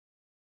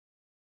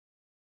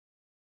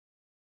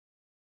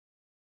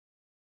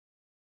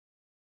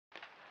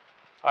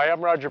Hi,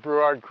 I'm Roger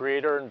Berard,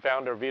 creator and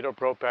founder of Vito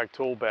Pro Pack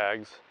Tool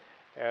Bags,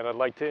 and I'd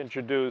like to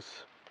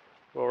introduce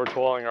what we're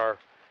calling our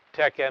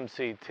Tech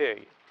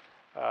MCT.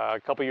 A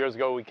couple years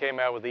ago we came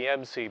out with the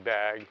MC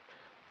bag,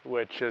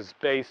 which is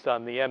based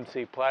on the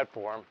MC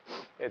platform.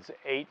 It's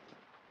 8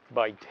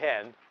 by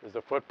 10 is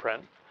the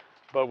footprint,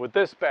 but with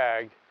this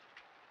bag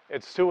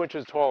it's 2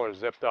 inches taller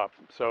zipped up.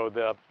 So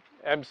the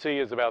MC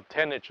is about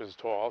 10 inches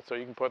tall, so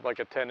you can put like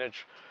a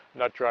 10-inch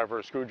nut driver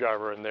or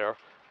screwdriver in there.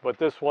 But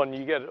this one,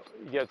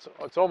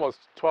 it's almost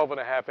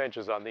 12.5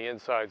 inches on the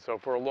inside. So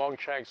for a long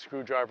shank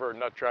screwdriver or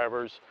nut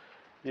drivers,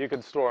 you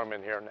can store them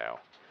in here now.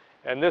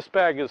 And this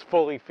bag is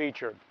fully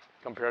featured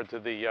compared to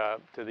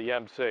the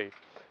MC.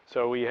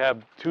 So we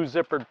have 2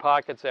 zippered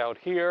pockets out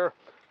here.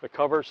 The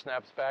cover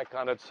snaps back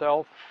on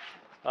itself.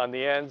 On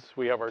the ends,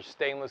 we have our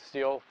stainless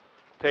steel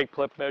tape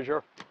clip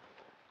measure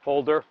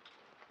holder.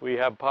 We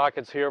have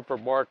pockets here for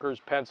markers,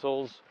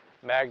 pencils,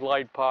 mag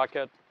light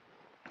pocket.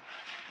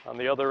 On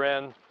the other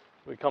end,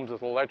 it comes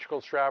with an electrical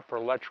strap for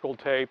electrical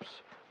tapes,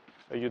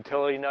 a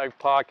utility knife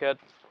pocket,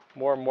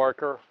 more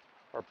marker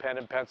or pen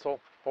and pencil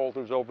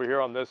holders over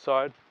here on this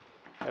side.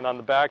 And on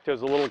the back,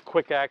 there's a little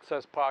quick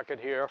access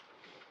pocket here.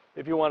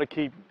 If you want to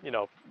keep,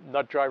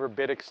 nut driver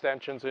bit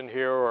extensions in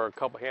here or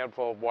a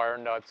handful of wire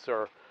nuts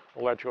or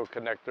electrical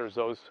connectors,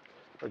 those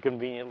are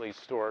conveniently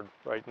stored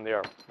right in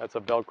there. That's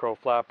a Velcro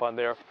flap on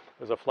there.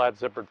 There's a flat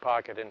zippered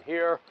pocket in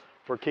here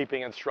for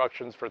keeping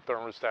instructions for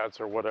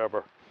thermostats or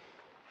whatever.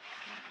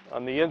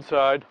 On the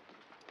inside,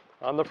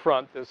 on the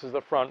front, this is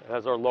the front, it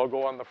has our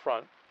logo on the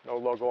front, no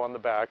logo on the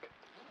back.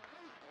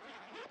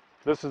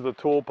 This is the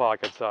tool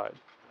pocket side.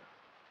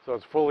 So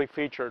it's fully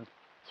featured,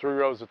 3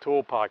 rows of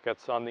tool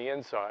pockets on the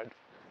inside.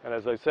 And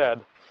as I said,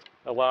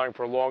 allowing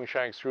for long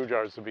shank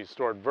screwdrivers to be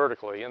stored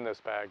vertically in this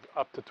bag,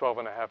 up to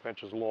 12.5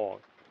 inches long.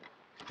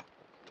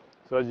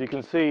 So as you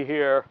can see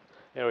here,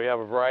 we have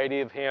a variety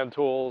of hand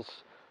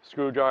tools,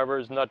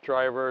 screwdrivers, nut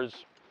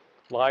drivers,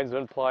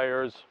 linesman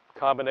pliers,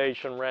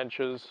 combination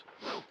wrenches,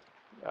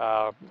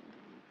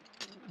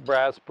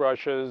 brass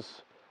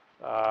brushes.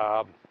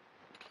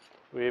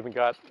 We even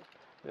got,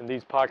 in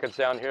these pockets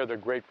down here, they're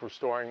great for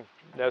storing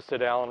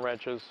nested Allen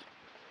wrenches.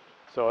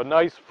 So a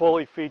nice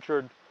fully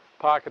featured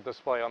pocket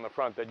display on the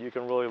front that you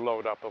can really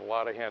load up with a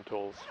lot of hand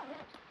tools.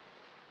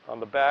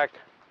 On the back,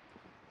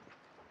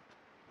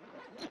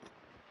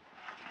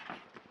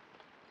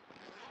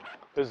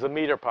 this is the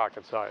meter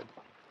pocket side.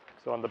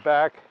 So on the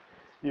back,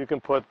 you can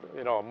put,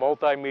 a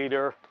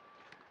multimeter,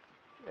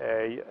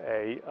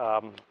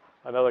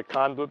 another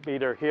conduit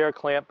meter here,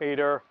 clamp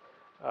meter.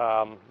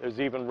 There's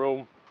even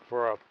room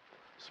for a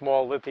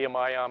small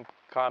lithium-ion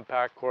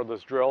compact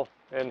cordless drill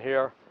in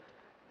here.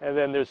 And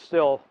then there's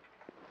still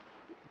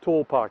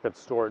tool pocket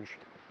storage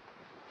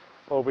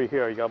over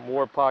here. You got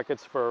more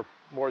pockets for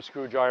more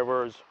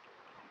screwdrivers,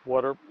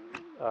 water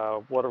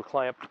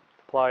clamp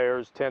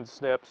pliers, 10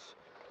 snips,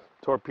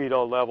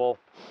 torpedo level.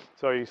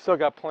 So you still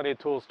got plenty of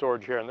tool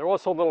storage here. And there are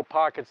also little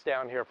pockets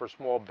down here for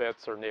small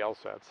bits or nail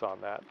sets on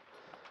that.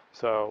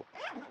 So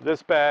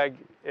this bag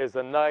is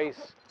a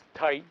nice,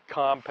 tight,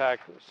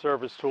 compact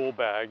service tool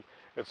bag.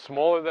 It's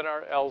smaller than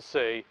our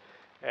LC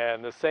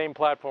and the same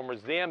platform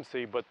as the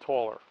MC, but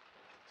taller.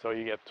 So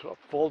you get a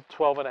full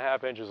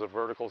 12.5 inches of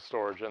vertical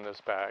storage in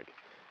this bag.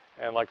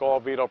 And like all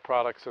Vito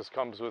products, this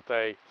comes with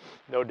a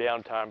no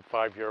downtime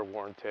 5-year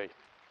warranty.